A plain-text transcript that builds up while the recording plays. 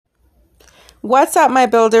What's up, my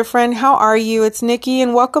builder friend? How are you? It's Nikki,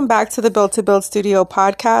 and welcome back to the Build to Build Studio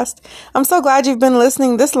podcast. I'm so glad you've been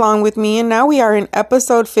listening this long with me, and now we are in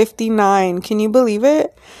episode 59. Can you believe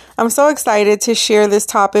it? I'm so excited to share this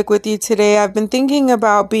topic with you today. I've been thinking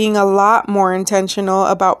about being a lot more intentional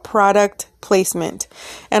about product placement,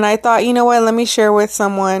 and I thought, you know what, let me share with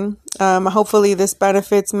someone. Hopefully this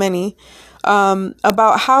benefits many.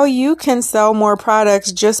 About how you can sell more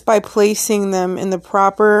products just by placing them in the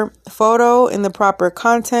proper photo, in the proper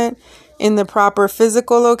content, in the proper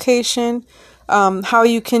physical location, how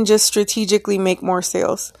you can just strategically make more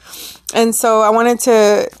sales. And so I wanted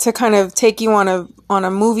to kind of take you on a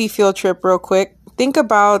movie field trip real quick. Think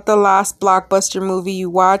about the last blockbuster movie you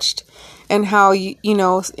watched and how, you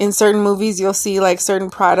know, in certain movies, you'll see like certain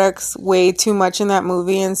products way too much in that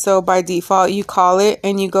movie. And so by default, you call it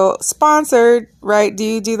and you go sponsored, right? Do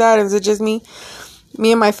you do that? Is it just me?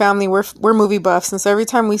 Me and my family, we're movie buffs. And so every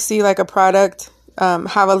time we see like a product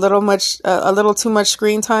have a little too much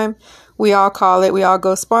screen time, we all call it, we all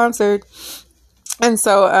go sponsored. And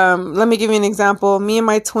so let me give you an example. Me and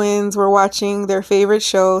my twins were watching their favorite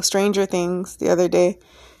show, Stranger Things, the other day.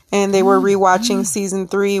 And they were rewatching season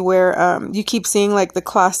 3 where you keep seeing like the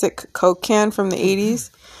classic Coke can from the 80s.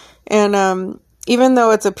 And even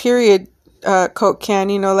though it's a period Coke can,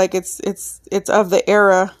 you know, like it's of the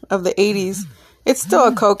era of the 80s, it's still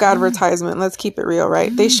a Coke advertisement. Let's keep it real,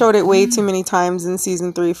 right? They showed it way too many times in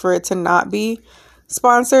season 3 for it to not be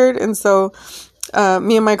sponsored. And so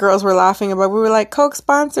me and my girls were laughing about, we were like, Coke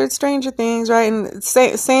sponsored Stranger Things, right? And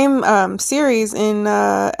same series in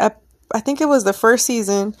I think it was the first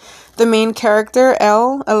season, the main character,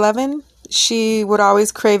 Elle, she would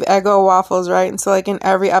always crave Eggo waffles, right? And so like in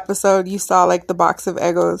every episode, you saw like the box of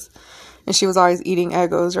Eggos, and she was always eating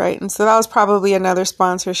Eggos, right? And so that was probably another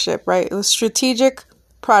sponsorship, right? It was strategic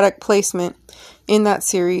product placement in that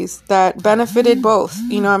series that benefited both.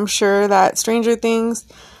 You know, I'm sure that Stranger Things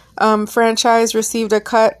franchise received a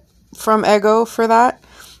cut from Eggo for that.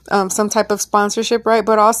 Some type of sponsorship, right?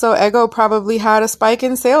 But also Eggo probably had a spike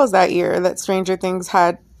in sales that year that Stranger Things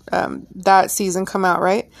had that season come out,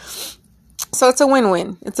 right? So it's a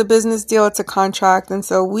win-win. It's a business deal. It's a contract. And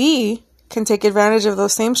so we can take advantage of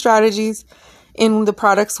those same strategies in the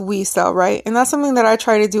products we sell, right? And that's something that I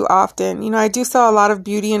try to do often. You know, I do sell a lot of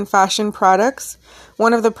beauty and fashion products.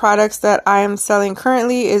 One of the products that I am selling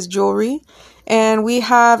currently is jewelry. And we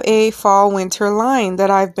have a fall winter line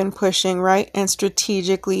that I've been pushing, right? And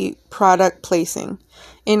strategically product placing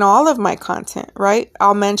in all of my content, right?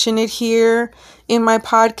 I'll mention it here in my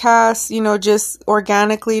podcast, you know, just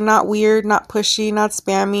organically, not weird, not pushy, not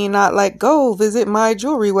spammy, not like, go visit my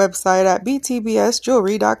jewelry website at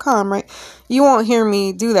btbsjewelry.com, right? You won't hear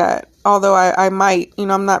me do that. Although I might, you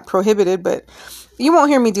know, I'm not prohibited, but you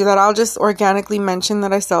won't hear me do that. I'll just organically mention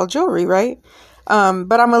that I sell jewelry, right?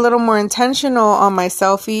 But I'm a little more intentional on my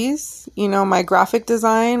selfies, you know, my graphic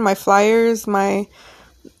design, my flyers, my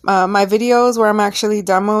videos where I'm actually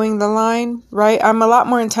demoing the line, right? I'm a lot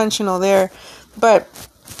more intentional there. But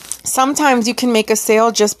sometimes you can make a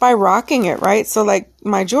sale just by rocking it, right? So like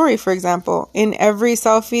my jewelry, for example, in every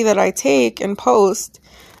selfie that I take and post,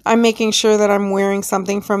 I'm making sure that I'm wearing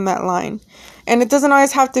something from that line. And it doesn't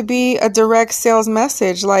always have to be a direct sales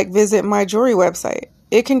message like visit my jewelry website.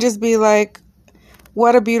 It can just be like,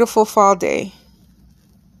 what a beautiful fall day,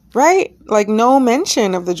 right? Like no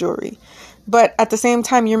mention of the jewelry, but at the same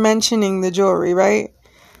time, you're mentioning the jewelry, right?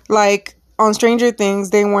 Like on Stranger Things,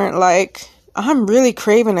 they weren't like, I'm really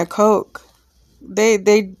craving a Coke.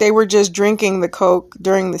 They were just drinking the Coke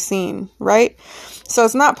during the scene, right? So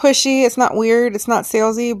it's not pushy, it's not weird, it's not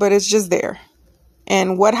salesy, but it's just there.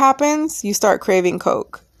 And what happens? You start craving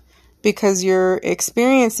Coke because you're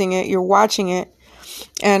experiencing it, you're watching it,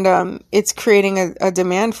 and it's creating a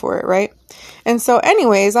demand for it, right? And so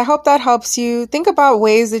anyways, I hope that helps you think about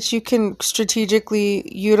ways that you can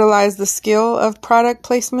strategically utilize the skill of product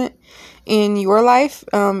placement in your life,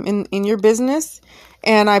 in your business.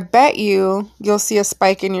 And I bet you'll see a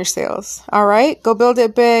spike in your sales. All right, go build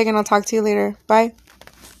it big, and I'll talk to you later. Bye.